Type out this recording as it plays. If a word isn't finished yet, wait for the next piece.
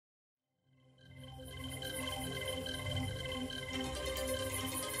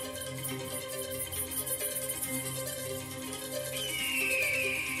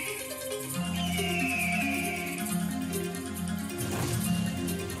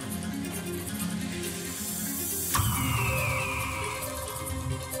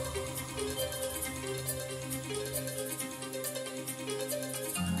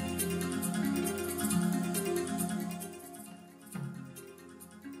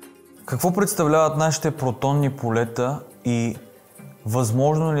Какво представляват нашите протонни полета и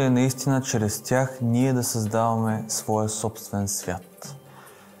възможно ли е наистина чрез тях ние да създаваме своя собствен свят?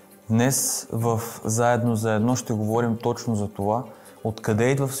 Днес в Заедно ще говорим точно за това. Откъде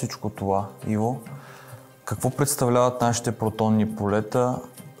идва всичко това, Иво? Какво представляват нашите протонни полета?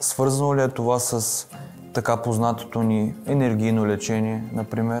 Свързано ли е това с така познатото ни енергийно лечение,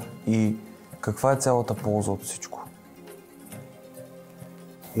 например? И каква е цялата полза от всичко?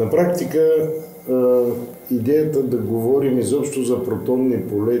 На практика идеята да говорим изобщо за протонни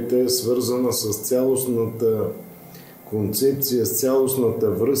полета е свързана с цялостната концепция, с цялостната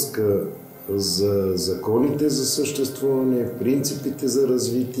връзка за законите за съществуване, принципите за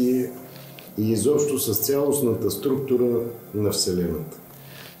развитие и изобщо с цялостната структура на Вселената.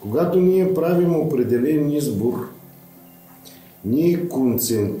 Когато ние правим определен избор, ние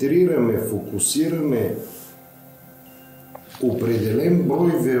концентрираме, фокусираме определен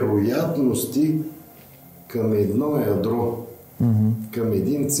брой вероятности към едно ядро, към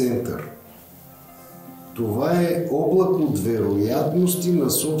един център. Това е облак от вероятности на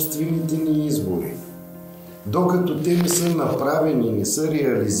собствените ни избори. Докато те не са направени, не са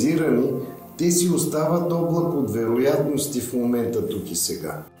реализирани, те си остават облак от вероятности в момента тук и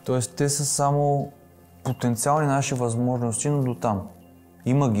сега. Тоест те са само потенциални наши възможности, но до там.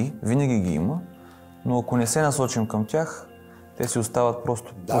 Има ги, винаги ги има, но ако не се насочим към тях, те си остават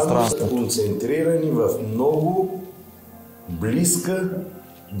просто пространството. Да, са концентрирани в много близка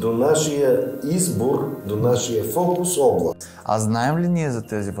до нашия избор, до нашия фокус област. А знаем ли ние за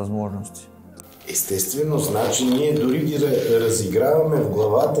тези възможности? Естествено, значи ние дори ги разиграваме в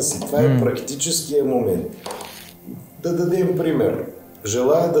главата си. Това е практическия момент. Да дадем пример.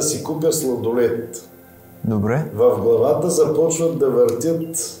 Желая да си купя сладолед. Добре. В главата започват да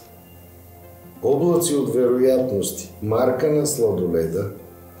въртят облаци от вероятности. Марка на сладоледа,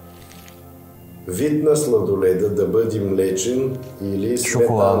 вид на сладоледа да бъде млечен или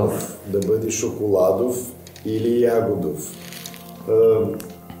сметанов, да бъде шоколадов или ягодов,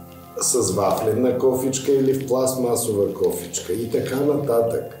 с вафлена кофичка или в пластмасова кофичка и така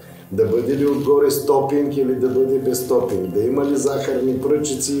нататък. Да бъде ли отгоре с топинг или да бъде без топинг, да има ли захарни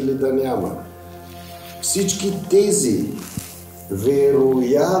пръчици или да няма. Всички тези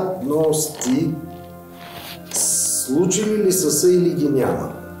вероятности случили ли са или ги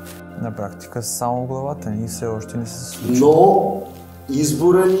няма? На практика само в главата ни все още не се случи. Но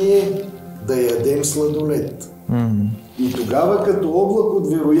избора ни е да ядем сладолед. И тогава като облак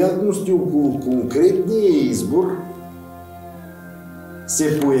от вероятности около конкретния избор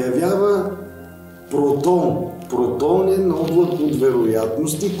се появява протонен облак от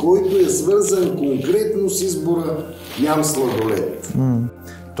вероятности, който е свързан конкретно с избора ям сладолед.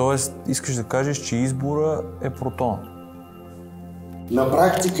 Тоест, искаш да кажеш, че избора е протон? На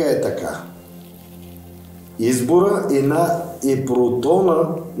практика е така. Избора е протона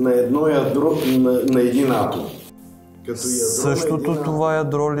на едно ядро, на един атом. Като същото това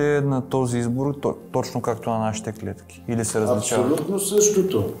ядро ли е на този избор, точно както на нашите клетки? Или се различава? Абсолютно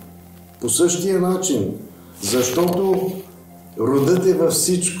същото. По същия начин. Защото родът е във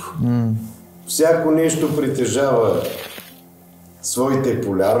всичко. Всяко нещо притежава своите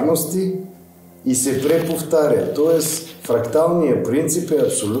полярности и се преповтаря. Тоест, фракталният принцип е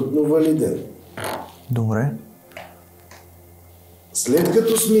абсолютно валиден. Добре. След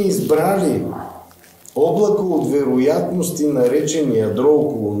като сме избрали облако от вероятности, наречен ядро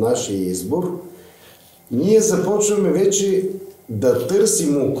около нашия избор, ние започваме вече да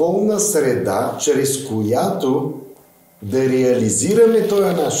търсим околна среда, чрез която да реализираме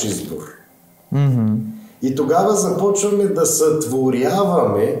този наш избор. И тогава започваме да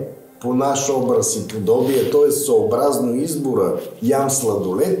сътворяваме по наш образ и подобие, т.е. съобразно избора ям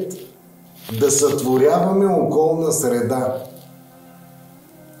сладолед, да сътворяваме околна среда.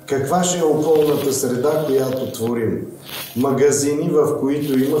 Каква ще е околната среда, която творим? Магазини, в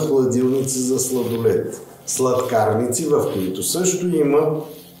които има хладилници за сладолед. Сладкарници, в които също има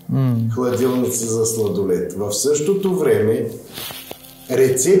хладилници за сладолед. В същото време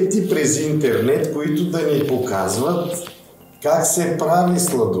рецепти през интернет, които да ни показват как се прави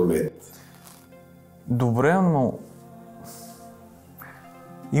сладолед. Добре, но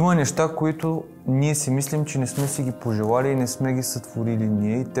има неща, които ние си мислим, че не сме си ги пожелали и не сме ги сътворили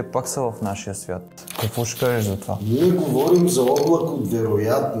ние и те пак са в нашия свят. Какво ще кажеш за това? Ние говорим за облак от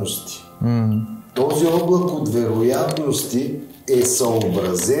вероятности. Този облак от вероятности е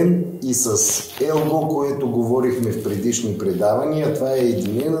съобразен и с ЕЛГО, което говорихме в предишни предавания. Това е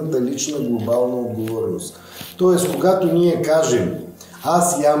единената лична глобална отговорност. Тоест, когато ние кажем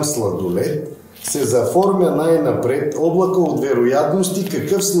аз ям сладолед, се заформя най-напред облака от вероятности,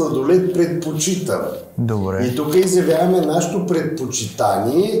 какъв сладолед предпочитам. Добре. И тук изявяваме нашето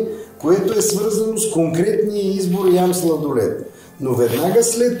предпочитание, което е свързано с конкретния избор ям сладолед. Но веднага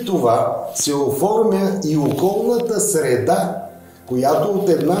след това се оформя и околната среда, която от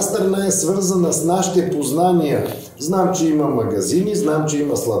една страна е свързана с нашите познания. Знам, че има магазини, знам, че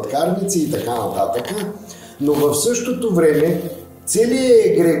има сладкарници и така нататък, но в същото време целият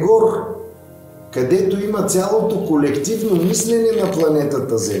егрегор, където има цялото колективно мислене на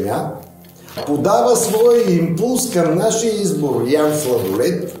планетата Земя, подава своя импулс към нашия избор ям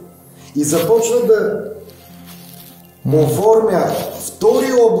сладолед и започва да оформя втори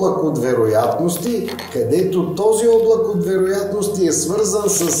облак от вероятности, където този облак от вероятности е свързан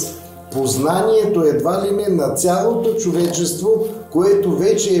с познанието едва ли не на цялото човечество, което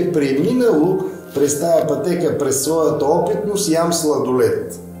вече е преминало през тая пътека, през своята опитност ям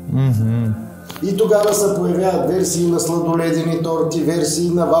сладолед. И тогава се появяват версии на сладоледени торти, версии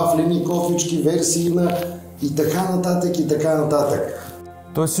на вафлени кофички, версии на и така нататък, и така нататък.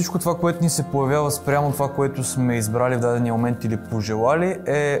 Тоест всичко това, което ни се появява спрямо това, което сме избрали в дадения момент или пожелали,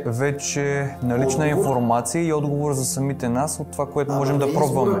 е вече налична информация и отговор за самите нас от това, което можем да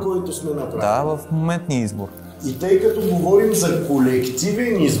пробваме. Избора, който сме направили. Да, в моментния избор. И тъй като говорим за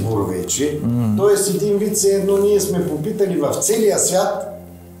колективен избор вече, т.е. един вид все едно ние сме попитали в целия свят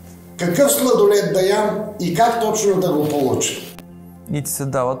какъв сладолед да ям и как точно да го получа. И ти се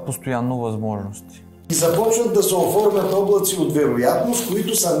дават постоянно възможности. И започват да се оформят облаци от вероятност,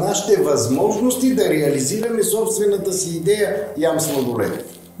 които са нашите възможности да реализираме собствената си идея ям сладолед.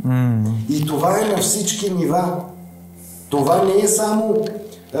 И това е на всички нива. Това не е само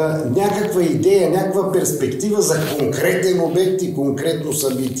някаква идея, някаква перспектива за конкретен обект и конкретно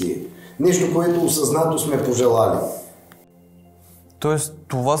събитие. Нещо, което осъзнато сме пожелали. Тоест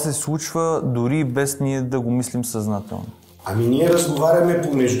това се случва дори без ние да го мислим съзнателно. Ами ние разговаряме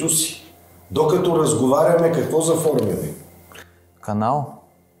помежду си. Докато разговаряме, какво заформяме? Канал.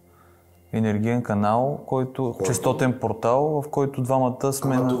 Енергиен канал, който честотен портал, в който двамата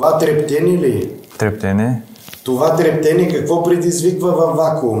сме... Това трептене ли? Трептене. Това трептене какво предизвиква във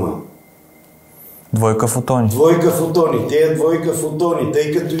вакуума? Двойка фотони. Двойка фотони. Те двойка фотони,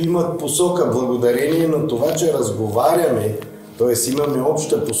 тъй като имат посока, благодарение на това, че разговаряме, т.е. имаме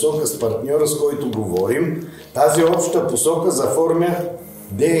обща посока с партньора, с който говорим, тази обща посока заформя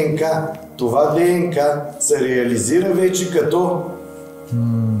ДНК. Това ДНК се реализира вече като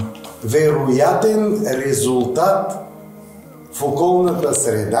вероятен резултат в околната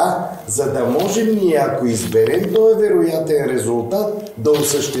среда, за да можем ние, ако изберем този вероятен резултат, да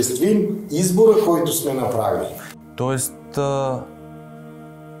осъществим избора, който сме направили. Тоест,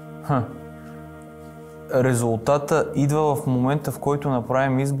 резултата идва в момента, в който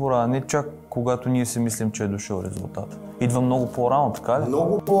направим избора, а не чак когато ние си мислим, че е дошъл резултат. Идва много по-рано, така ли?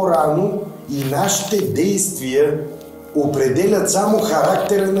 Много по-рано и нашите действия определят само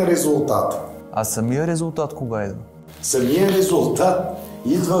характера на резултата. А самия резултат кога идва? Самия резултат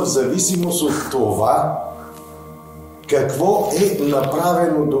идва в зависимост от това какво е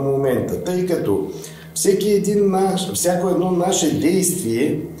направено до момента. Тъй като всяко едно наше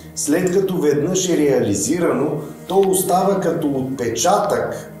действие, след като веднъж е реализирано, то остава като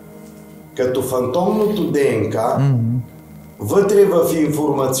отпечатък, като фантомното ДНК, вътре в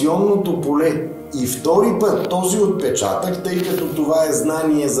информационното поле. И втори път този отпечатък, тъй като това е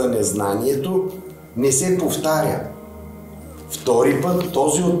знание за незнанието, не се повтаря. Втори път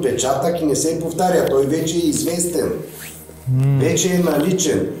този отпечатък не се повтаря. Той вече е известен. Вече е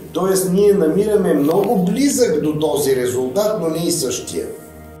наличен. Тоест ние намираме много близък до този резултат, но не и същия.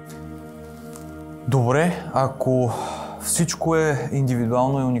 Добре, ако всичко е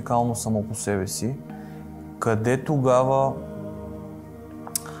индивидуално и уникално само по себе си, къде тогава,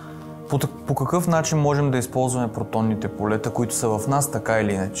 по какъв начин можем да използваме протонните полета, които са в нас, така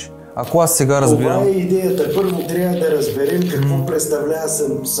или иначе? Ако аз сега разбирам... Това е идеята. Първо трябва да разберем какво представлява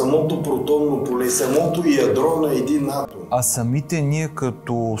самото протонно поле, самото ядро на един атом. А самите ние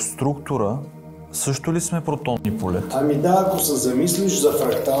като структура също ли сме протонни полета? Ами да, ако се замислиш за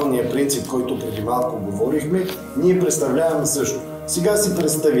фракталния принцип, който преди малко говорихме, ние представляваме също. Сега си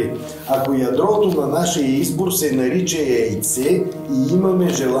представи, ако ядрото на нашия избор се нарича яйце и имаме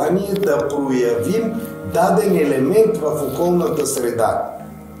желание да проявим даден елемент в околната среда.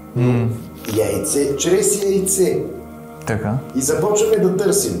 Яйце чрез яйце. Така. И започваме да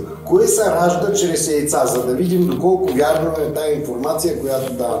търсим кое се ражда чрез яйца, за да видим доколко вярна е тая информация,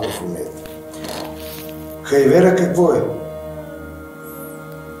 която даваме в момента. Хайвера какво е?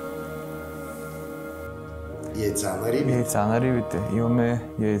 Яйца на рибите. Яйца на рибите. Имаме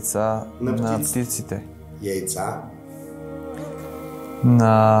яйца на птиците. Яйца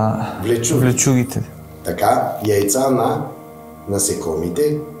на влечугите. Така, яйца на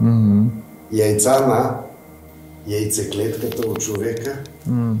насекомите. Яйца на яйцеклетката от човека.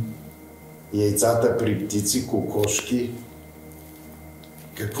 Яйцата при птици, кокошки.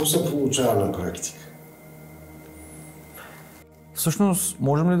 Какво се получава на практика? Всъщност,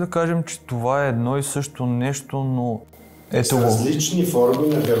 можем ли да кажем, че това е едно и също нещо, но ето го. Различни форми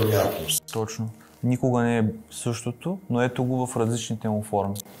на вероятност. Точно. Никога не е същото, но ето го в различните му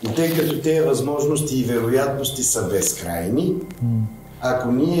форми. И тъй като тези възможности и вероятности са безкрайни,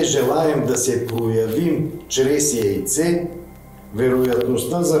 ако ние желаем да се проявим чрез яйце,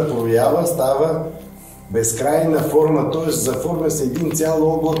 вероятността за проява става безкрайна форма, т.е. заформя се един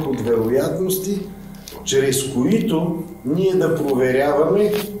цял облак от вероятности, чрез които ние да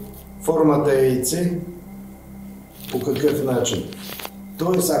проверяваме формата яйце по какъв начин.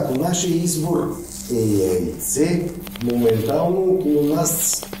 Т.е. ако нашия избор е яйце, моментално около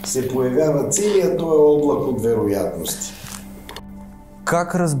нас се появява целият този облак от вероятности.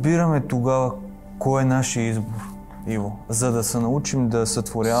 Как разбираме тогава кой е нашия избор, Иво, за да се научим да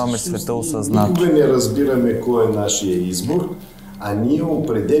сътворяваме света осъзнато? Никога не разбираме кой е нашия избор, а ние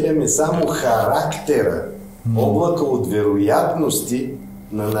определяме само характера, облака от вероятности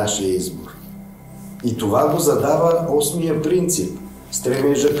на нашия избор. И това го задава осмия принцип.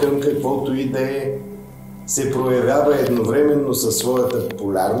 Стремежа към каквото и да е се проявява едновременно със своята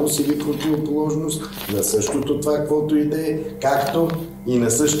полярност или противоположност на същото това, каквото и да е, както и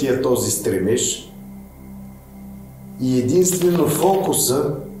на същия този стремеж. И единствено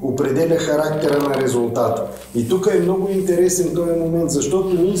фокуса определя характера на резултата. И тук е много интересен този момент,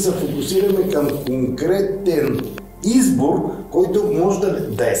 защото ние се фокусираме към конкретен избор, който може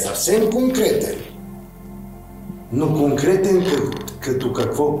да е съвсем конкретен. Но конкретен като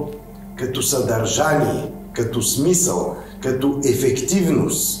какво? Като съдържание, като смисъл, като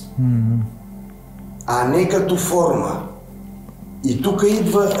ефективност, а не като форма. И тук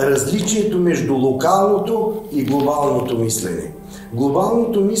идва различието между локалното и глобалното мислене.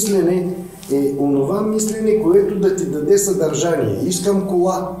 Глобалното мислене е онова мислене, което да ти даде съдържание. Искам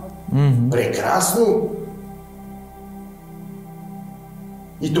кола. Прекрасно!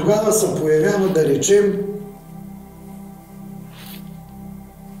 И тогава се появява, да речем,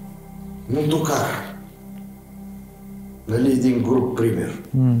 мотокар. Нали, един груб пример.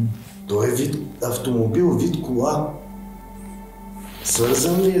 Той е вид автомобил, вид кола.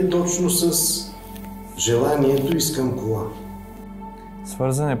 Свързан ли е точно с желанието искам кола?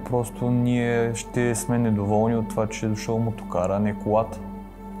 Свързан е, просто ние ще сме недоволни от това, че е дошъл мотокара, а не колата.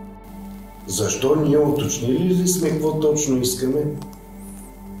 Защо? Ние уточнили ли сме какво точно искаме?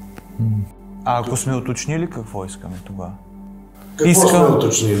 А ако сме уточнили, какво искаме тогава? Какво сме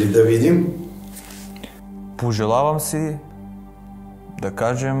уточнили? Да видим. Пожелавам си, да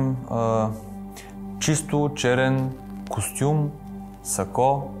кажем, чисто черен костюм,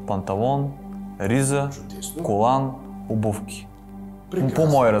 сако, панталон, риза, колан, обувки. Прекрасно. По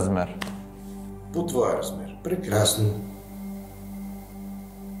мой размер. По твой размер. Прекрасно.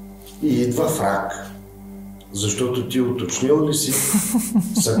 И идва фрак. Защото ти уточнил ли си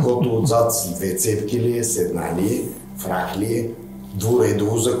сакото отзад с две цепки ли е, с една ли е, фрак ли е,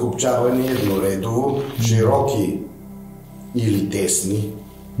 двуредово закопчаване, едноредово, широки или тесни,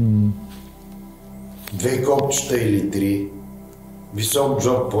 две копчета или три, висок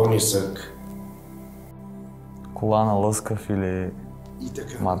джоб, по-нисък. Колана лъскав или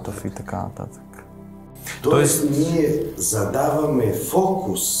матов и така нататък. Тоест ние задаваме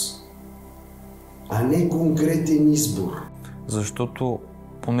фокус, а не конкретен избор. Защото,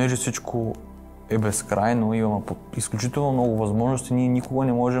 понеже всичко е безкрайно, имаме изключително много възможности, ние никога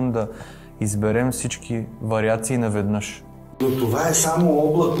не можем да изберем всички вариации наведнъж. Но това е само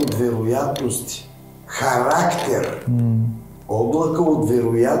облак от вероятности. Характер. Облака от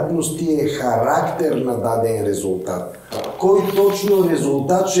вероятности е характер на даден резултат. Кой точно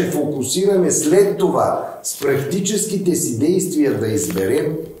резултат ще фокусираме след това с практическите си действия да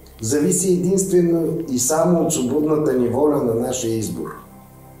изберем, зависи единствено и само от свободната ни воля на нашия избор.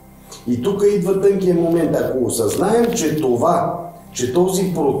 И тук идва тънкият момент. Ако осъзнаем, че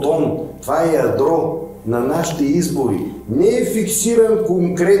този протон, това е ядро на нашите избори, не е фиксиран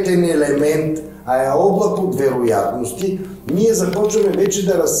конкретен елемент, а е облак от вероятности, ние започваме вече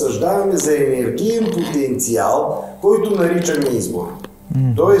да разсъждаваме за енергиен потенциал, който наричаме избор.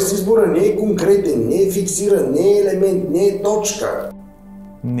 Тоест избора не е конкретен, не е фиксиран, не е елемент, не е точка.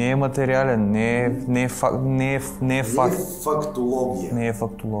 Не е материален, не е факт. Не е фактология. Не е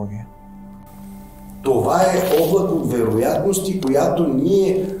фактология. Това е облак от вероятности, която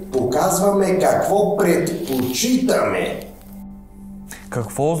ние показваме какво предпочитаме.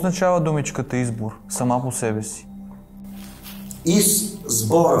 Какво означава думичката избор сама по себе си? Из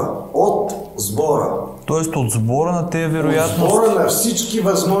сбора, от сбора. Тоест от сбора на тези вероятности. От сбора на всички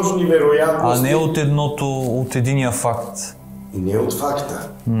възможни вероятности. А не от от единия факт. И не от факта.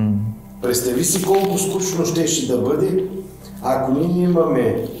 Представи си колко скучно щеше да бъде, ако ние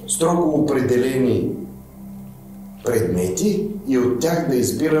имаме строго определени предмети и от тях да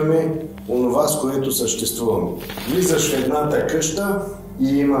избираме онова, с което съществуваме. Влизаш в едната къща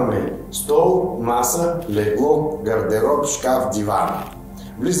и имаме стол, маса, легло, гардероб, шкаф, диван.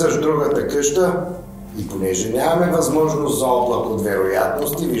 Влизаш в другата къща и понеже нямаме възможност за облак от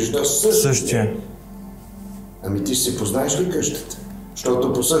вероятности, виждаш същия. Ами ти ще си познаеш ли къщата?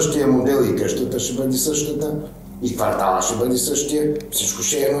 Защото по същия модел и къщата ще бъде същата, и квартала ще бъде същия, всичко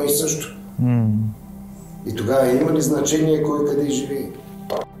ще е едно и също. И тогава има ли значение кой къде живее?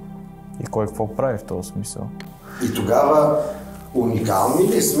 И кой какво прави в този смисъл? И тогава уникални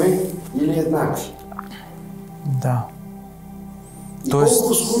ли сме или еднакви? Да. И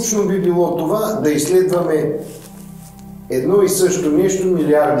колко скучно би било това да изследваме едно и също нещо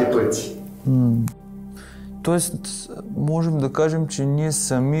милиарди пъти. Тоест, можем да кажем, че ние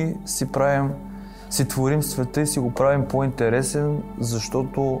сами си творим света и си го правим по-интересен,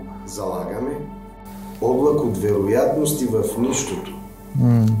 защото залагаме облак от вероятности в нищото.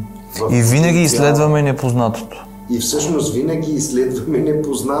 И винаги изследваме непознатото. И всъщност винаги изследваме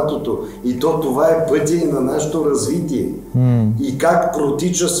непознатото. И това е пътя и на нашето развитие. И как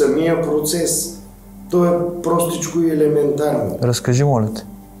протича самия процес. То е простичко и елементарно. Разкажи, моля те.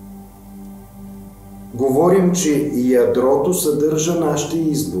 Говорим, че ядрото съдържа нашите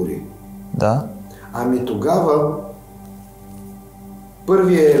избори. Да. Ами тогава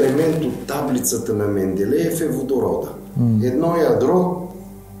първият елемент от таблицата на Менделеев е водорода. Едно ядро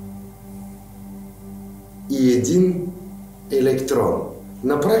и един електрон.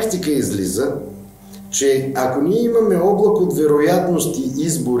 На практика излиза, че ако ние имаме облак от вероятности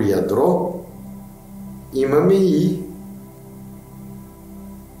избор ядро, имаме и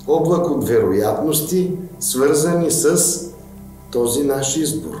облак от вероятности, свързани с този наш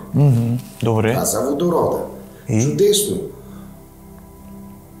избор. Добре. Това за водорода. Чудесно.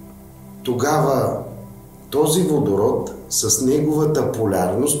 Тогава този водород с неговата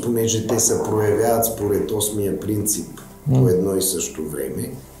полярност, понеже те се проявяват според 8-я принцип по едно и също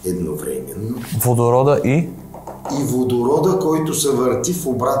време, едновременно. Водорода и водорода, който се върти в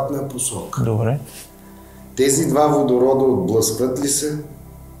обратна посока. Добре. Тези два водорода отблъскват ли се?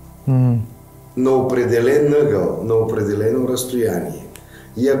 На определен ъгъл, на определено разстояние.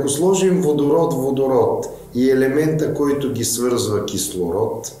 И ако сложим водород и елемента, който ги свързва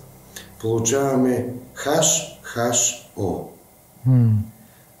кислород, получаваме HO.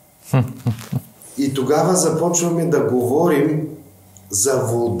 И тогава започваме да говорим за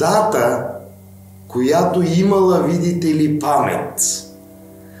водата, която имала, видите ли, памет.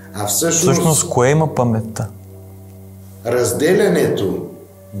 А всъщност кое има паметта? Разделянето,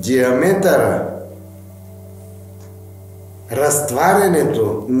 диаметъра,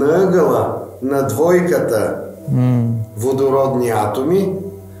 разтварянето на ъгъла на двойката водородни атоми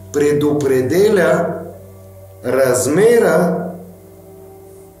предопределя размера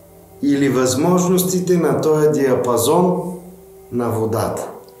или възможностите на този диапазон на водата.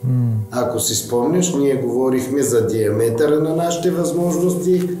 Ако си спомняш, ние говорихме за диаметъра на нашите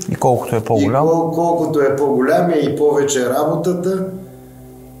възможности. И колкото е по-голям. Колкото е по-голям и повече работата.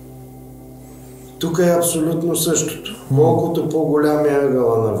 Тук е абсолютно същото. Колкото по-голям е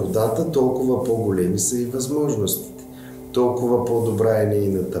ъгъла на водата, толкова по-големи са и възможностите. Толкова по-добра е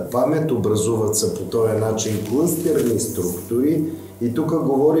нейната памет, образуват се по този начин клъстерни структури. И тук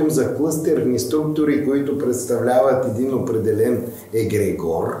говорим за клъстерни структури, които представляват един определен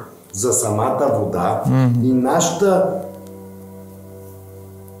егрегор за самата вода. И нашата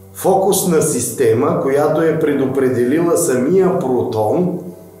фокусна система, която е предопределила самия протон,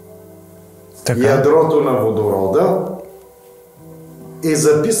 ядрото на водорода, е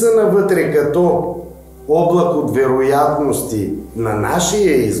записана вътре като облак от вероятности на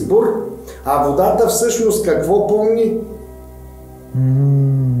нашия избор, а водата всъщност какво помни?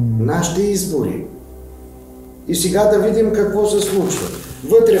 Нашите избори. И сега да видим какво се случва.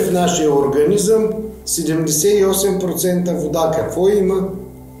 Вътре в нашия организъм 78% вода. Какво има?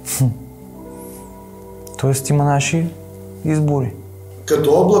 Тоест има наши избори.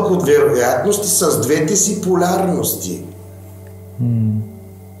 Като облак от вероятности с двете си полярности.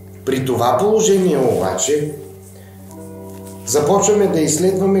 При това положение обаче Започваме да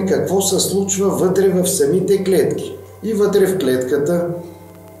изследваме какво се случва вътре в самите клетки. И вътре в клетката...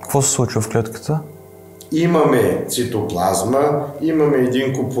 Какво се случва в клетката? Имаме цитоплазма, имаме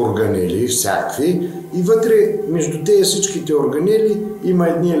един куп органели, всякакви, и вътре между тези всичките органели има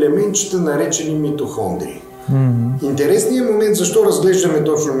едни елементчета, наречени митохондрии. Интересният момент, защо разглеждаме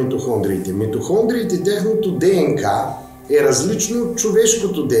точно митохондриите. Митохондриите, тяхното ДНК е различно от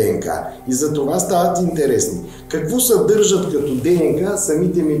човешкото ДНК и за това стават интересни. Какво съдържат като ДНК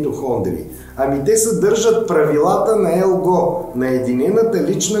самите митохондрии? Ами те съдържат правилата на ЕЛГО, на Единената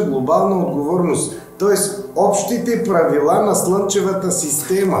лична глобална отговорност, т.е. общите правила на Слънчевата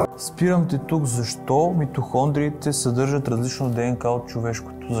система. Спирам те тук. Защо митохондриите съдържат различно ДНК от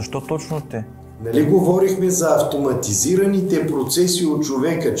човешкото? Защо точно те? Нали говорихме за автоматизираните процеси от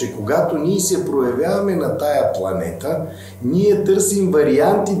човека, че когато ние се проявяваме на тая планета, ние търсим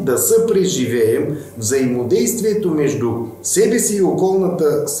варианти да съпреживеем взаимодействието между себе си и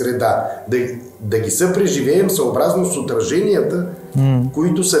околната среда, да ги съпреживеем съобразно с отраженията,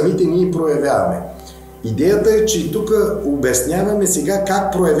 които самите ние проявяваме. Идеята е, че тук обясняваме сега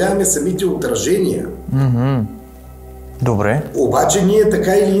как проявяваме самите отражения. Добре. Обаче ние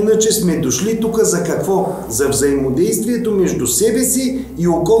така или иначе сме дошли тук за какво? За взаимодействието между себе си и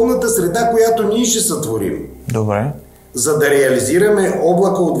околната среда, която ние ще сътворим. Добре. За да реализираме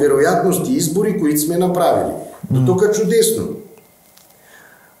облака от вероятности и избори, които сме направили. До тук чудесно.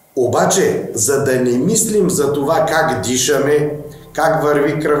 Обаче, за да не мислим за това как дишаме, как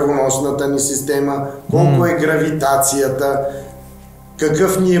върви кръвоносната ни система, колко е гравитацията,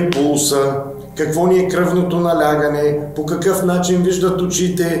 какъв ни е пулса, какво ни е кръвното налягане, по какъв начин виждат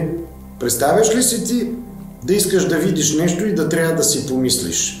очите. Представяш ли си ти да искаш да видиш нещо и да трябва да си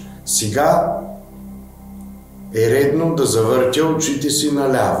помислиш? Сега е редно да завъртя очите си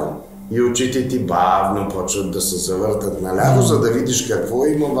наляво. И очите ти бавно почват да се завъртат наляво, за да видиш какво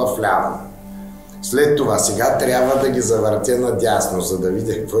има в ляво. След това сега трябва да ги завъртя надясно, за да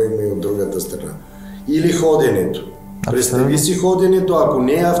видя какво има и от другата страна. Или ходенето. Представи си ходенето, ако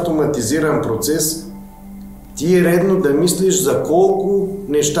не е автоматизиран процес, ти е редно да мислиш за колко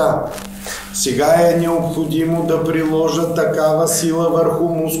неща. Сега е необходимо да приложа такава сила върху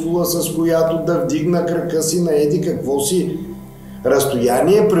мускула, с която да вдигна крака си на еди какво си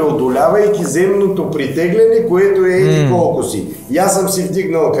разстояние, преодолявайки земното притегляне, което е еди колко си. И аз съм си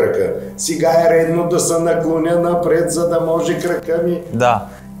вдигнал крака. Сега е редно да се наклоня напред, за да може крака ми... Да,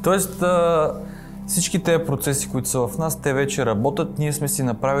 тоест... Всички тези процеси, които са в нас, те вече работят. Ние сме си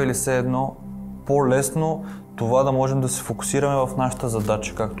направили все едно по-лесно това да можем да се фокусираме в нашата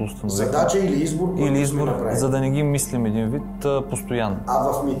задача, както установихме. Задача или избор, за да не ги мислим един вид постоянно.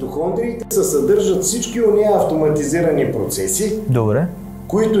 А в митохондриите се съдържат всички ония автоматизирани процеси, добре,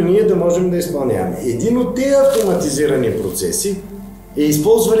 които ние да можем да изпълняваме. Един от тези автоматизирани процеси е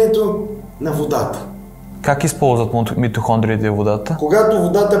използването на водата. Как използват митохондриите водата? Когато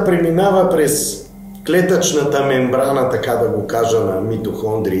водата преминава през клетъчната мембрана, така да го кажа, на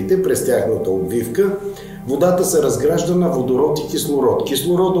митохондриите, през тяхната обвивка, водата се разгражда на водород и кислород.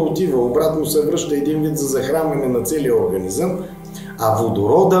 Кислорода отива, обратно се връща един вид за захранване на целия организъм, а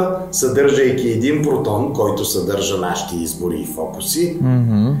водорода, съдържайки един протон, който съдържа нашите избори и фокуси,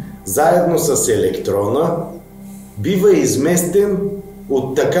 заедно с електрона, бива изместен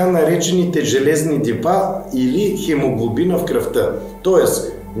от така наречените железни депа или хемоглобина в кръвта.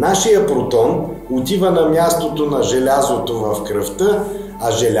 Тоест, нашия протон отива на мястото на желязото в кръвта,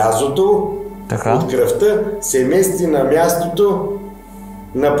 а желязото от кръвта се мести на мястото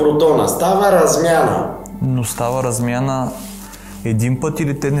на протона. Става размяна. Но става размяна един път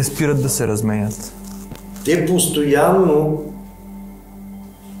или те не спират да се разменят? Те постоянно,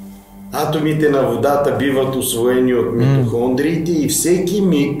 атомите на водата биват усвоени от митохондриите и всеки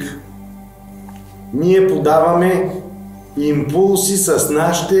миг ние подаваме импулси с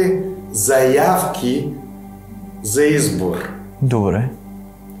нашите заявки за избор. Добре.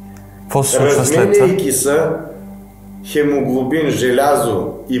 Какво се случва след това? Разменяйки са хемоглобин, желязо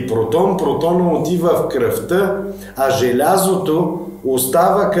и протон, протона отива в кръвта, а желязото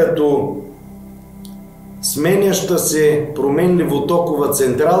остава като сменяща се променливо-токова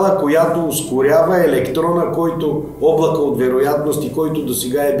централа, която ускорява електрона, който облака от вероятности, който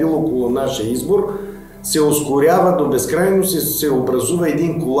досега е бил около нашия избор, се ускорява до безкрайност и се образува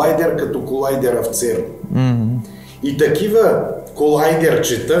един колайдер, като колайдера в ЦЕРН. И такива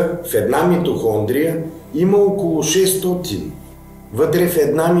колайдерчета в една митохондрия има около 600. Вътре в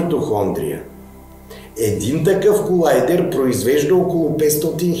една митохондрия. Един такъв колайдер произвежда около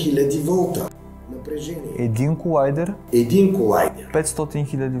 500 000 волта напрежение. Един колайдер? Един колайдер. 500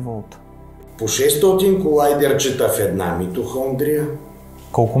 000 волта. по 600 колайдерчета в една митохондрия.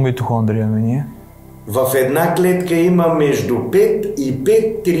 Колко митохондрия имаме ние? В една клетка има между 5 и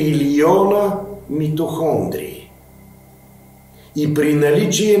 5 трилиона митохондрии. И при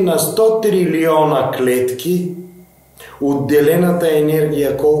наличие на 100 трилиона клетки, отделената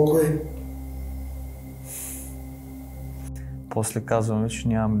енергия колко е? После казваме, че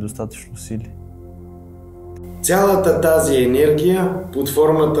нямаме достатъчно сили. Цялата тази енергия, под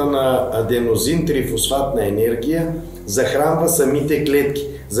формата на аденозин-трифосфатна енергия, захранва самите клетки,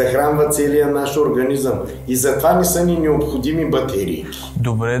 захранва целия наш организъм. И затова не са ни необходими батерии.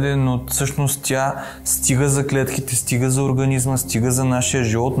 Добре, но всъщност тя стига за клетките, стига за организма, стига за нашия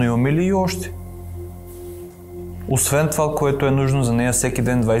живот, но имаме ли и още? Освен това, което е нужно за нея всеки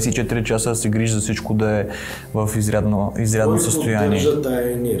ден, 24 часа да се грижи за всичко да е в изрядно състояние. Кой поддържа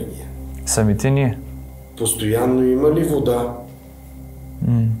тая енергия? Самите ние. Постоянно има ли вода?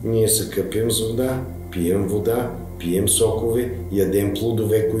 Ние се къпим с вода, пием сокове, ядем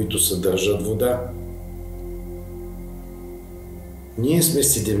плодове, които съдържат вода. Ние сме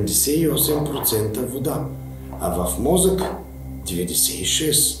 78% вода, а в мозък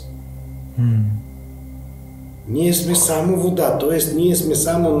 96%. Ние сме само вода, т.е. ние сме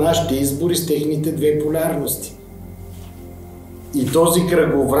само нашите избори с техните две полярности. И този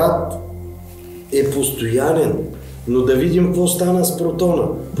кръговрат е постоянен. Но да видим какво стана с протона.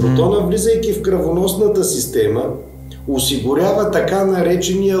 Протона, влизайки в кръвоносната система, осигурява така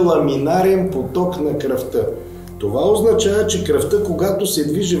наречения ламинарен поток на кръвта. Това означава, че кръвта, когато се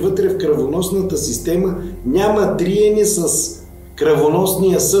движи вътре в кръвоносната система, няма триене с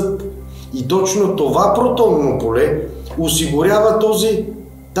кръвоносния съд. И точно това протонно поле осигурява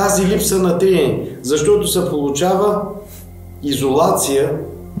тази липса на триене, защото се получава изолация,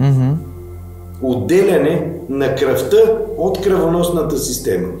 отделяне на кръвта от кръвоносната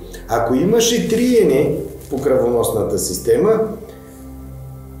система. Ако имаше триене по кръвоносната система,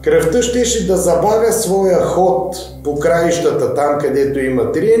 кръвта щеше да забавя своя ход по краищата там, където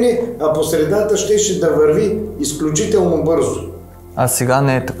има триене, а по средата щеше да върви изключително бързо. А сега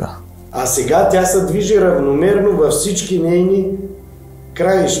не е така. А сега тя се движи равномерно във всички нейни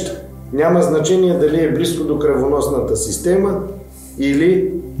краища. Няма значение дали е близко до кръвоносната система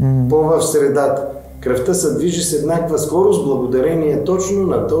или по-в средата. Кръвта се движи с еднаква скорост, благодарение точно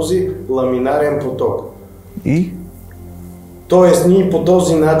на този ламинарен поток. И? Тоест, ние по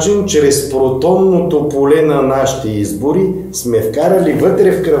този начин, чрез протонното поле на нашите избори, сме вкарали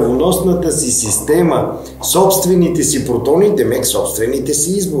вътре в кръвоносната си система собствените си протони, демек собствените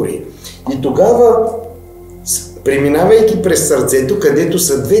си избори. И тогава, преминавайки през сърцето, където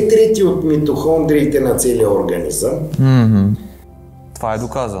са 2/3 от митохондриите на целия организъм, това е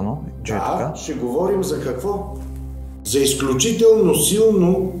доказано, че е така. Ще говорим за какво? За изключително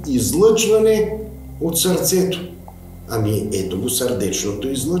силно излъчване от сърцето. Ами ето го сърдечното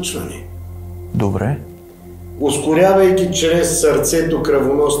излъчване. Добре. Ускорявайки чрез сърцето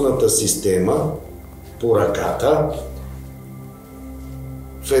кръвоносната система по ръката,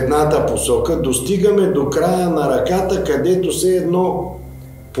 в едната посока достигаме до края на ръката, където се едно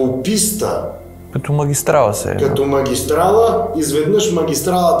по писта. Като магистрала се е. Като магистрала, изведнъж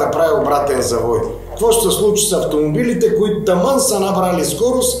магистралата прави обратен завой. Какво ще се случи с автомобилите, които таман са набрали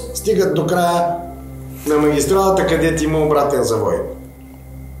скорост, стигат до края на магистралата, където има обратен завой?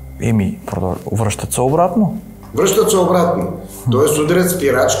 Връщат се обратно. Връщат се обратно. Тоест удрят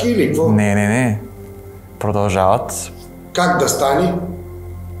спирачки или какво? Не. Продължават. Как да стане?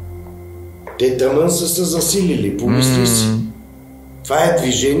 Те тъмън са се засилили, помисли си. Това е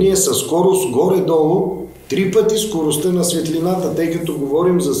движение със скорост горе-долу 3 пъти скоростта на светлината, тъй като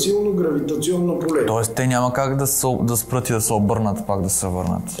говорим за силно гравитационно поле. Тоест те няма как да спрат и да се обърнат, пак да се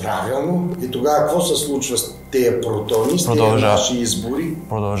върнат. Правилно. И тогава какво се случва с тези протони, с тези наши избори?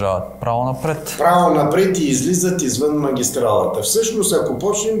 Продължават. Право напред. Право напред и излизат извън магистралата. Всъщност, ако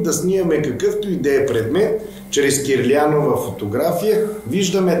почнем да снимаме какъвто и да е предмет, чрез Кирлянова фотография,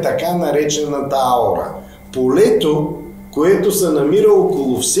 виждаме така наречената аура. Полето, което се намира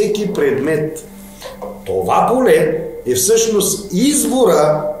около всеки предмет. Това поле е всъщност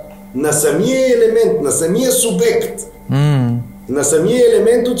избора на самия елемент, на самия субект, на самия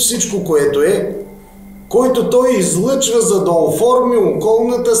елемент от всичко, което е, който той излъчва, за да оформи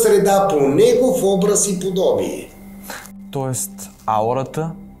околната среда по негов образ и подобие. Тоест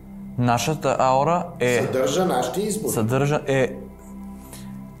аурата, нашата аура съдържа нашите избори. Е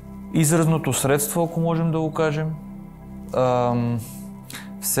изразното средство, ако можем да го кажем.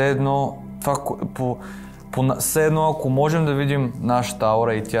 Все едно, ако можем да видим нашата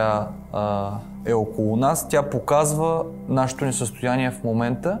аура и тя е около нас, тя показва нашето ни състояние в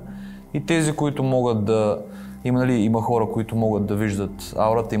момента, И тези, които могат да... Има хора, които могат да виждат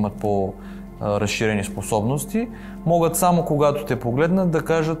аурата, имат по-разширени способности, могат само когато те погледнат да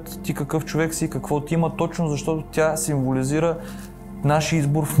кажат ти какъв човек си и какво ти има, точно защото тя символизира нашия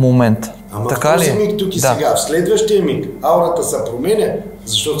избор в момента. Ама така в този миг тук и сега, в следващия миг, аурата се променя,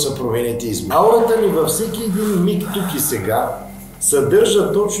 защото се променят избори. Аурата ни във всеки един миг тук и сега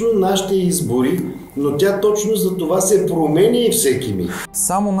съдържа точно нашите избори, но тя точно за това се променя и всеки миг.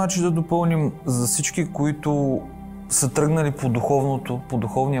 Само да допълним за всички, които са тръгнали по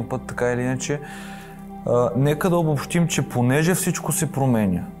духовния път, така или иначе, нека да обобщим, че понеже всичко се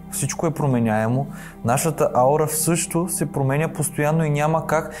променя, всичко е променяемо, нашата аура също се променя постоянно и няма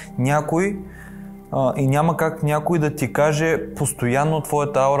как някой да ти каже постоянно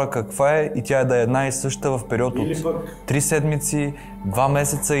твоята аура каква е и тя да е една и съща в период от 3 седмици, 2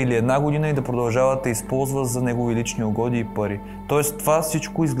 месеца или 1 година и да продължава да използва за негови лични угоди и пари. Тоест това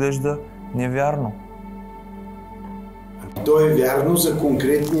всичко изглежда невярно. То е вярно за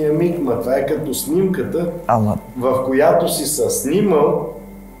конкретния миг, това е като снимката, в която си се снимал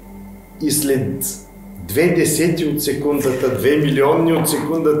и след 0,2 от секундата, 2 милионни от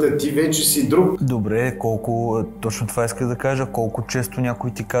секундата ти вече си друг. Добре, точно това исках да кажа, колко често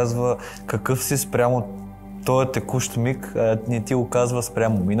някой ти казва какъв си спрямо този текущ миг, не ти го казва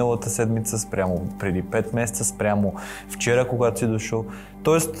спрямо миналата седмица, спрямо преди 5 месеца, спрямо вчера, когато си дошъл.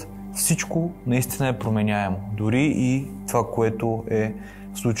 Тоест всичко наистина е променяемо. Дори и това, което е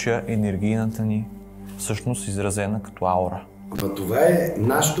в случая енергийната ни всъщност изразена като аура. Това е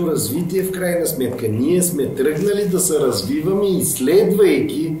нашето развитие в крайна сметка. Ние сме тръгнали да се развиваме,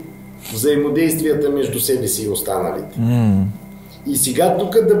 изследвайки взаимодействията между себе си и останалите. И сега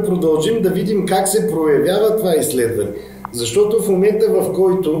тук да продължим да видим как се проявява това изследване. Защото в момента, в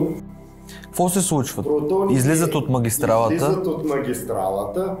който какво се случва? Излизат от магистралата.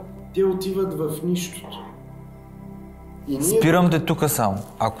 Те отиват в нищото. Спирам те тук само.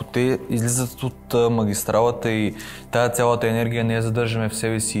 Ако те излизат от магистралата и тая цялата енергия не я задържаме в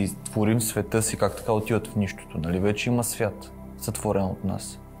себе си и творим света си, как така отиват в нищото? Нали вече има свят, сътворен от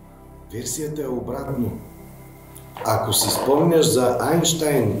нас? Версията е обратно. Ако си спомняш за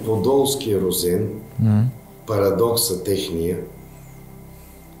Айнщайн, Подолския розен, парадокса техния,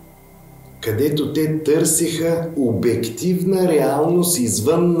 където те търсиха обективна реалност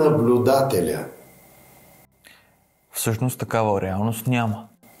извън наблюдателя. Всъщност такава реалност няма.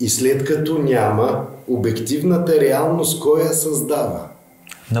 И след като няма, обективната реалност кой я създава?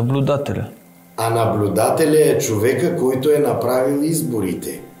 Наблюдателя. А наблюдателя е човека, който е направил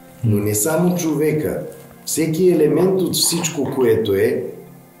изборите. Но не само човека. Всеки елемент от всичко, което е,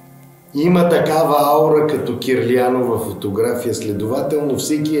 има такава аура като Кирлианова фотография. Следователно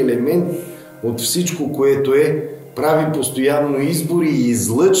всеки елемент от всичко, което е, прави постоянно избори и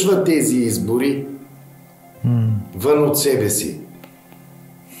излъчва тези избори вън от себе си.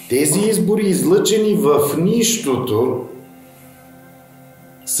 Тези избори, излъчени в нищото,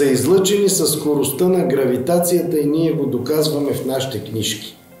 са излъчени със скоростта на гравитацията и ние го доказваме в нашите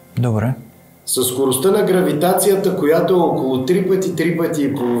книжки. Добре. Със скоростта на гравитацията, която е около 3 пъти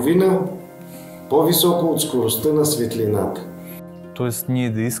и половина по-високо от скоростта на светлината. Тоест ние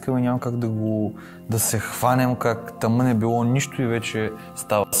да искаме, няма как да се хванем, как тъмън е било нищо и вече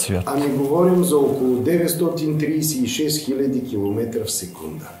става свят. Ами говорим за около 936 000 км в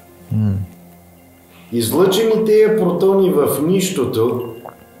секунда. Излъчени тези протони в нищото,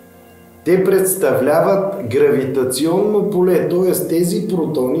 те представляват гравитационно поле, т.е. тези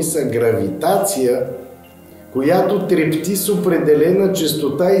протони са гравитация, която трепти с определена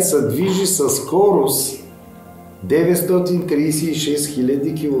честота и се движи със скорост 936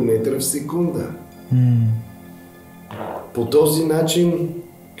 000 км в секунда. По този начин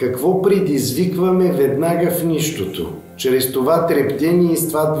какво предизвикваме веднага в нищото? Чрез това трептение и с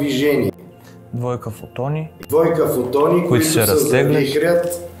това движение. Двойка фотони, които се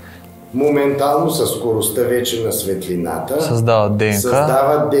завихрят моментално със скоростта вече на светлината. Създават ДНК.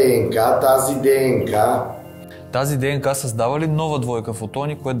 Тази ДНК създава ли нова двойка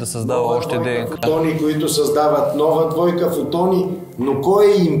фотони, което да създава още ДНК? Фотони, които създават нова двойка фотони, но кой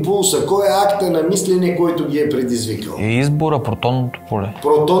е импулса, кой е акта на мислене, който ги е предизвикал? Избора, протонното поле.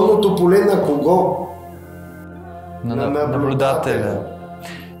 Протонното поле на кого? На наблюдателя.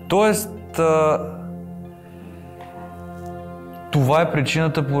 Тоест, това е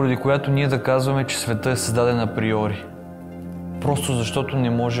причината, поради която ние да казваме, че света е създаден априори. Просто защото не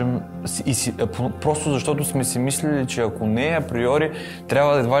можем, просто защото сме си мислили, че ако не е априори,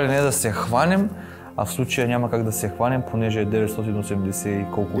 трябва едва ли не да се хванем, а в случая няма как да се хванем, понеже е 980 и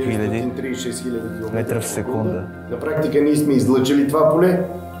колко хиляди 936 000 метра в секунда. На практика ние сме излъчили това поле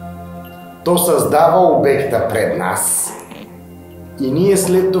то създава обекта пред нас. И ние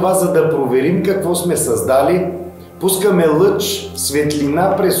след това, за да проверим какво сме създали, пускаме лъч,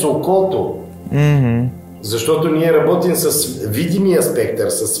 светлина през окото. Защото ние работим с видимия спектър,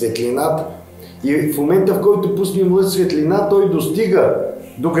 с светлината. И в момента, в който пуснем лъч светлина, той достига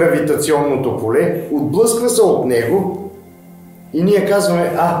до гравитационното поле, отблъсква се от него и ние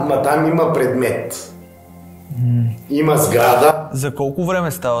казваме, ма там има предмет. Има сграда. За колко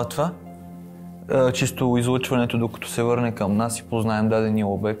време става това? Чисто излъчването, докато се върне към нас и познаем дадения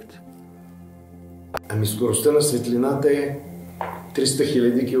обект? Скоростта на светлината е 300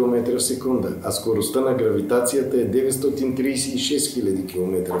 000 км в секунда, а скоростта на гравитацията е 936 000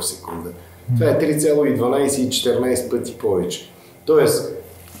 км в секунда. Това е 3,12 и 14 пъти повече. Тоест,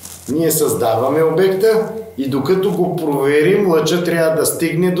 ние създаваме обекта и докато го проверим, лъча трябва да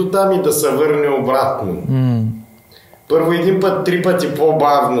стигне до там и да се върне обратно. Първо един път, 3 пъти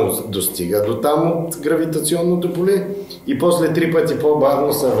по-бавно достига до там от гравитационното поле и после 3 пъти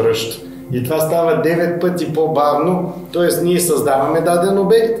по-бавно се връща. И това става 9 пъти по-бавно, т.е. ние създаваме даден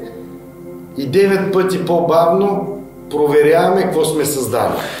обект и 9 пъти по-бавно проверяваме какво сме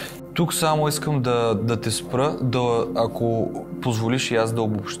създали. Тук само искам да те спра, ако позволиш и аз да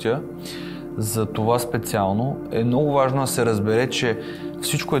обобщя. За това специално е много важно да се разбере, че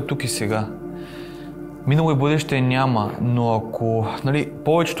всичко е тук и сега. Минало и бъдеще няма, но ако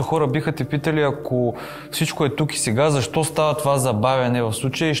повечето хора биха те питали, ако всичко е тук и сега, защо става това забавяне в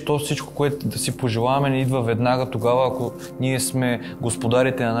случая и защо всичко, което да си пожелаваме, не идва веднага тогава, ако ние сме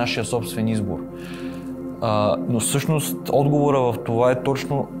господарите на нашия собствен избор. Но всъщност отговора в това е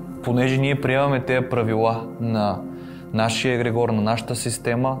точно, понеже ние приемаме тези правила на нашия егрегор, на нашата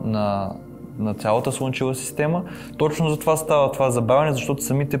система, на цялата Слънчева система. Точно за това става това забавяне, защото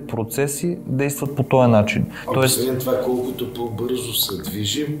самите процеси действат по този начин. Освен това, колкото по-бързо се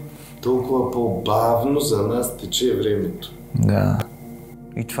движим, толкова по-бавно за нас тече времето. Да.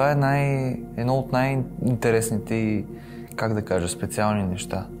 И това е едно от най-интересните и, как да кажа, специални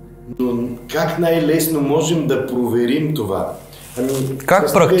неща. Но как най-лесно можем да проверим това?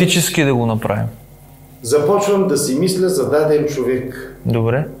 Как практически да го направим? Започвам да си мисля за даден човек.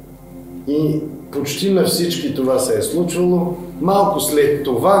 Добре. И почти на всички това се е случвало. Малко след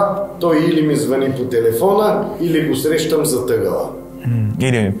това той или ми звъни по телефона, или го срещам за тъгъла.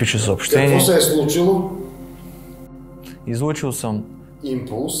 Или ми пише съобщение. Какво се е случило? Излъчил съм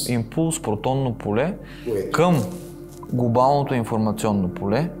импулс, протонно поле към глобалното информационно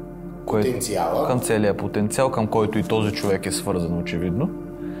поле, към целия потенциал, към който и този човек е свързан очевидно,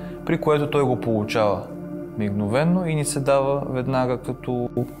 при което той го получава мигновенно и ни се дава веднага като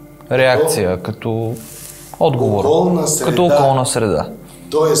реакция, като отговор, като околна среда.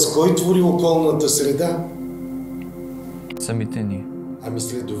 Тоест, кой твори околната среда? Самите ние.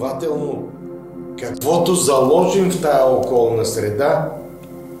 Следователно, каквото заложим в тая околна среда,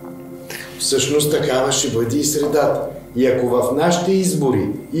 всъщност такава ще бъде и средата. И ако в нашите избори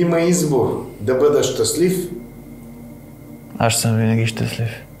има избор да бъда щастлив, аз съм винаги щастлив.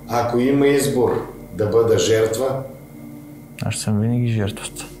 Ако има избор да бъда жертва, аз съм винаги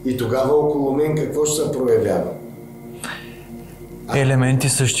жертвата. И тогава около мен какво ще се проявява? Елементи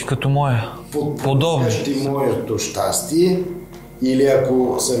същи като моя. Подобни. Моето щастие, или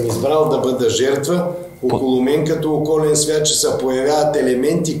ако съм избрал да бъда жертва, около мен като околен свят ще се появяват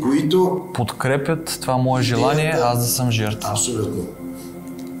елементи, които подкрепят това мое желание, аз да съм жертва. Абсолютно.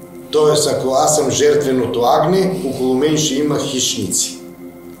 Тоест, ако аз съм жертвеното агне, около мен ще има хищници,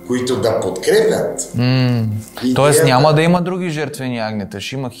 които да подкрепят. Тоест няма да има други жертвени агнета,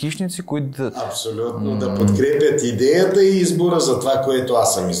 ще има хищници, които да... Абсолютно, да подкрепят идеята и избора за това, което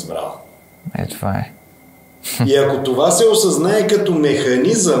аз съм избрал. Това е. И ако това се осъзнае като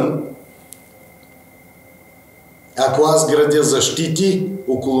механизъм, ако аз градя защити,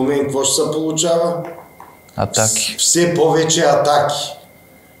 около мен какво ще се получава? Атаки. Все повече атаки.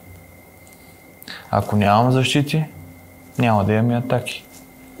 Ако нямам защити, няма да имаме атаки.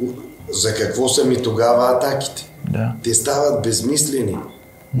 За какво са ми тогава атаките? Да. Те стават безмислени.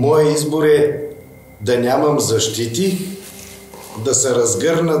 Моя избор е да нямам защити, да се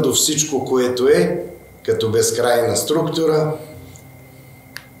разгърна до всичко, което е, като безкрайна структура.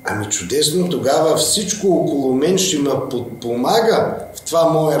 Чудесно, тогава всичко около мен ще ме подпомага в това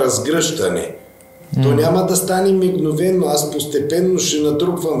мое разгръщане. То няма да стане мигновено, аз постепенно ще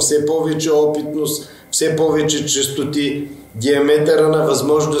натрупвам все повече опитност, все повече честоти, диаметъра на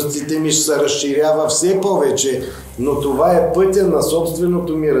възможностите ми ще се разширява все повече, но това е пътя на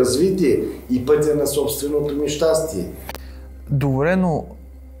собственото ми развитие и пътя на собственото ми щастие. Добре, но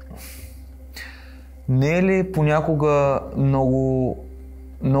не е ли понякога много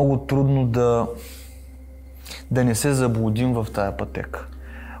много трудно да не се заблудим в тая пътека.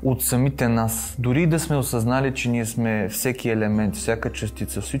 От самите нас. Дори да сме осъзнали, че ние сме всеки елемент, всяка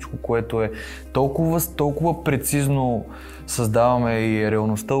частица, всичко, което е толкова прецизно създаваме и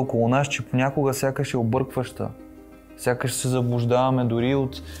реалността около нас, че понякога сякаш е объркваща. Сякаш се заблуждаваме дори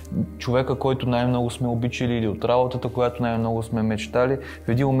от човека, който най-много сме обичали или от работата, която най-много сме мечтали. В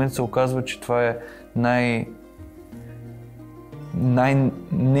един момент се оказва, че това е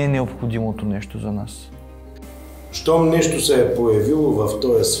най-необходимото нещо за нас. Щом нещо се е появило в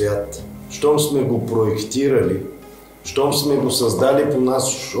този свят, щом сме го проектирали, щом сме го създали по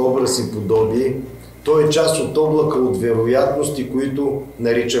наш образ и подобие, то е част от облака от вероятности, които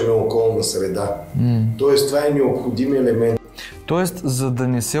наричаме околна среда. Тоест това е необходим елемент. Тоест, за да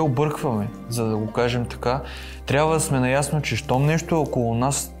не се объркваме, за да го кажем така, трябва да сме наясно, че щом нещо е около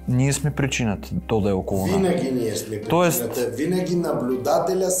нас, ние сме причината, то да е около нас. Винаги ние сме причината. Винаги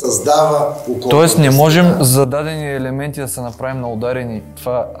наблюдателя създава околната. Тоест не можем за дадени елементи да се направим на ударени.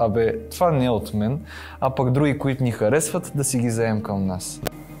 Това не е от мен, а пък други, които ни харесват, да си ги вземем към нас.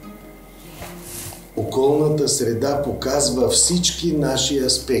 Околната среда показва всички наши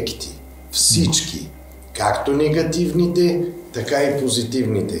аспекти. Всички. Както негативните, така и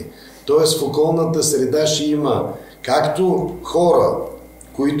позитивните. Тоест в околната среда ще има както хора,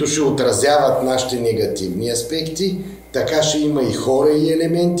 които ще отразяват нашите негативни аспекти, така ще има и хора и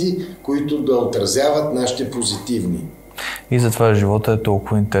елементи, които да отразяват нашите позитивни. И затова живота е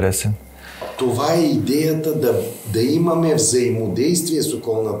толкова интересен. Това е идеята да имаме взаимодействие с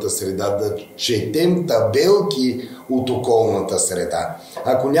околната среда, да четем табелки от околната среда.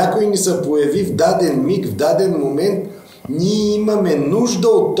 Ако някой ни се появи в даден миг, в даден момент, ние имаме нужда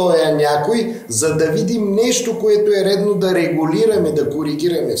от този някой, за да видим нещо, което е редно да регулираме, да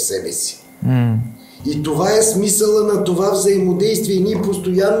коригираме в себе си. И това е смисъла на това взаимодействие. Ние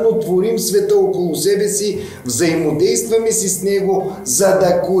постоянно творим света около себе си, взаимодействаме си с него, за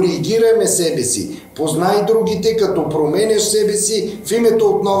да коригираме себе си. Познай другите, като променяш себе си в името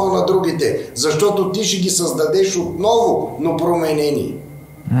отново на другите, защото ти ще ги създадеш отново, но променени.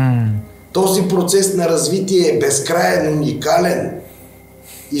 Този процес на развитие е безкрайен, уникален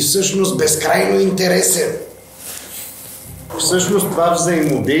и всъщност безкрайно интересен. Всъщност това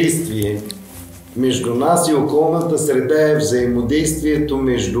взаимодействие между нас и околната среда е взаимодействието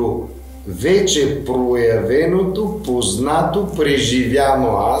между вече проявеното, познато,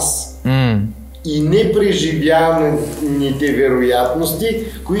 преживяно аз и непреживяните вероятности,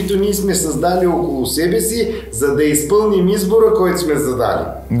 които ние сме създали около себе си, за да изпълним избора, който сме задали.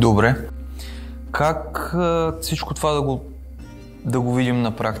 Добре. Как всичко това да го видим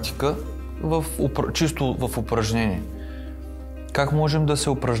на практика, чисто в упражнение? Как можем да се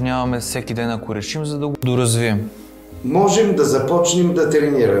упражняваме всеки ден, ако решим, за да го доразвием? Можем да започнем да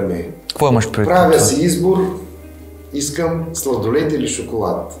тренираме. Какво имаш предвид? Правя си избор, искам сладолед или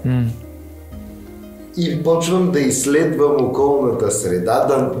шоколад. И почвам да изследвам околната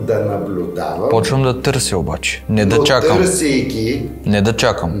среда, да наблюдавам. Почвам да търся обаче, не да чакам. Не да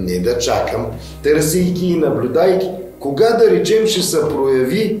чакам. Търсейки и наблюдайки, кога да речем ще се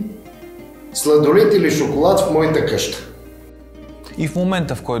прояви сладолед или шоколад в моята къща. И в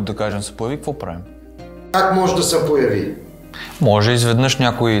момента, в който да кажем се появи, какво правим? Как може да се появи? Може изведнъж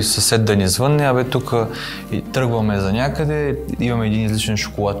някой съсед да ни звънне, тук тръгваме за някъде, имаме един изличен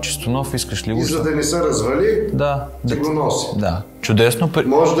шоколад чисто нов, искаш ли го? И за да не се развали, ти го носи. Да, чудесно.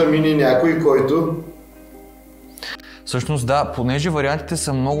 Може да мине някой, който... Всъщност да, понеже вариантите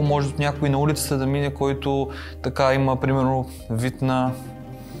са много, може от някой на улицата да мине, който така има, примерно, вид на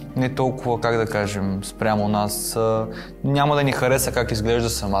не толкова, как да кажем, спрямо нас. Няма да ни хареса как изглежда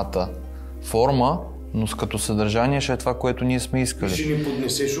самата форма, но като съдържание ще е това, което ние сме искали. Ще ни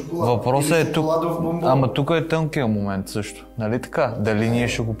поднесе шоколад. Въпросът е тук. Ама тук е тънкият момент също. Нали така? Дали ние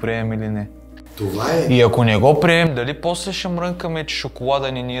ще го приемем или не. Това е. И ако не го приемем, дали после ще мрънкаме, че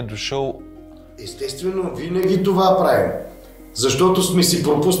шоколада ни е дошъл? Естествено, винаги това правим. Защото сме си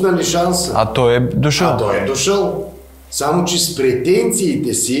пропуснали шанса. А той е дошъл. Само че с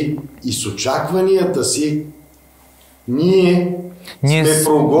претенциите си и с си ние сме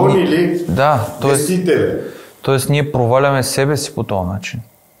прогонили действителя. Тоест ние проваляме себе си по този начин.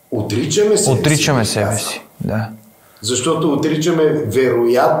 Отричаме себе си. Да. Защото отричаме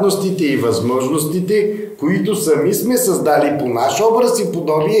вероятностите и възможностите, които сами сме създали по наш образ и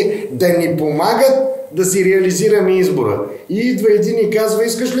подобие, да ни помагат да си реализираме избора. И идва един и казва,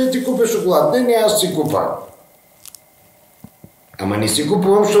 искаш ли да ти купя шоколад? Не, аз си купа. Ама не си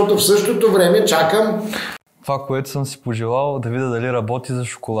купувам, защото в същото време чакам това, което съм си пожелал, да видя дали работи за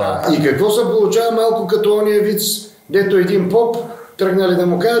шоколада. И какво се получава малко като ония виц, дето един поп тръгнали да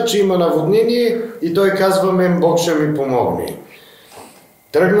му кажат, че има наводнение и той казва, мен Бог ще ми помогне.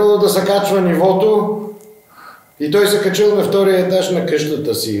 Тръгнало да се качва нивото и той се качил на втория етаж на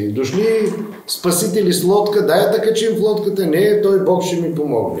къщата си. Дошли спасители с лодка, дай да качим в лодката, не, той Бог ще ми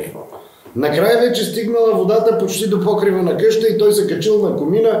помогне. Накрая вече стигнала водата почти до покрива на къща и той се качил на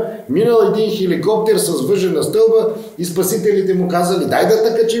комина, минал един хеликоптер с въжена стълба и спасителите му казали, дай да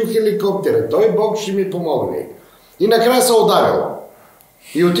те качим в хеликоптера, той Бог ще ми помогне. И накрая се ударил.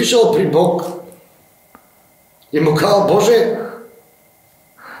 И отишъл при Бог и му казал, Боже,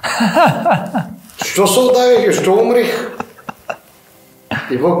 що се удавих, що умрих?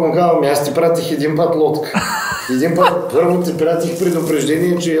 И Бог му казал, аз ти пратих един път лодка. Един път първо ти пратих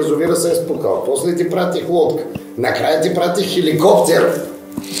предупреждение, че язовира се е спукал. После ти пратих лодка. Накрая ти пратих хеликоптер.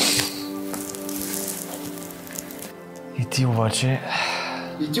 И ти обаче...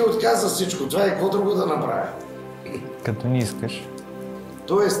 И ти отказа всичко. Това е какво друго да направя. Като не искаш.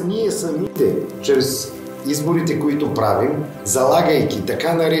 Тоест ние самите, чрез изборите, които правим, залагайки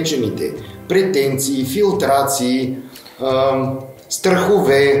така наречените претенции, филтрации,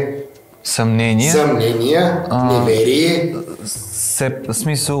 страхове, съмнения, неверие. В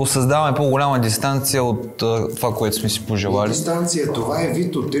смисъл, създаваме по-голяма дистанция от това, което сме си пожелали. Дистанция, това е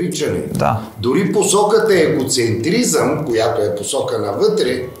вид отричане. Да. Дори посоката егоцентризъм, която е посока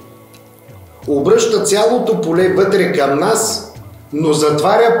навътре, обръща цялото поле вътре към нас, но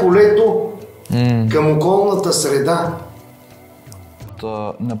затваря полето към околната среда.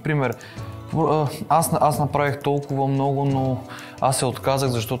 Например, аз направих толкова много, но аз се отказах,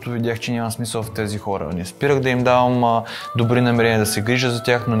 защото видях, че няма смисъл в тези хора. Не спирах да им давам добри намерения, да се грижа за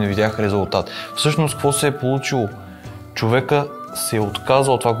тях, но не видях резултат. Всъщност, какво се е получило? Човека се е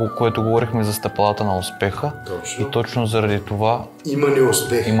отказал от това, което говорихме за стъпалата на успеха. Точно. И точно заради това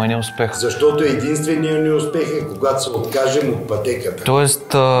има неуспех. Защото единственият неуспех е когато се откажем от пътеката.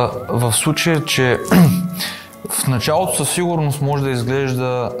 Тоест, в случая, че в началото със сигурност може да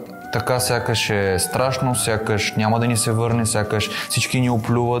изглежда така, сякаш е страшно, сякаш няма да ни се върне, сякаш всички ни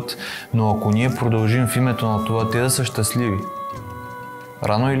оплюват, но ако ние продължим в името на това, те да са щастливи,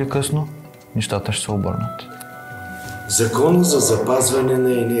 рано или късно нещата ще се обърнат. Закона за запазване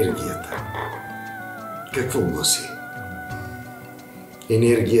на енергията. Какво гласи?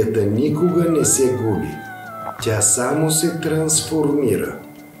 Енергията никога не се губи. Тя само се трансформира.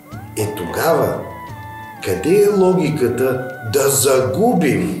 Тогава, къде е логиката да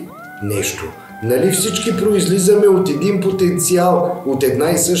загубим нещо? Нали всички произлизаме от един потенциал, от една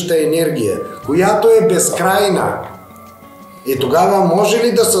и съща енергия, която е безкрайна. Тогава може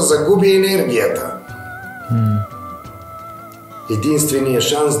ли да се загуби енергията? Единственият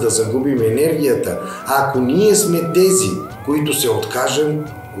шанс да загубим енергията, ако ние сме тези, които се откажем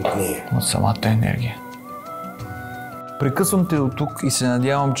от нея. От самата енергия. Прекъсвам те до тук и се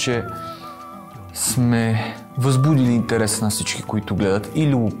надявам, че сме възбудили интерес на всички, които гледат, и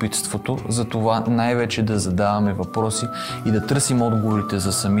любопитството, за това най-вече да задаваме въпроси и да търсим отговорите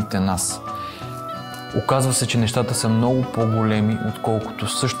за самите нас. Оказва се, че нещата са много по-големи, отколкото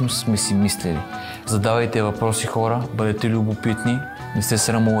всъщност сме си мислили. Задавайте въпроси, хора, бъдете любопитни, не се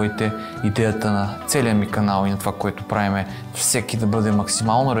срамувайте. Идеята на целия ми канал и на това, което правим, е всеки да бъде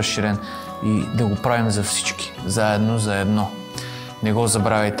максимално разширен и да го правим за всички, заедно за едно. Не го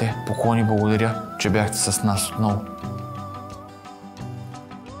забравяйте. Поклони, благодаря, че бяхте с нас отново.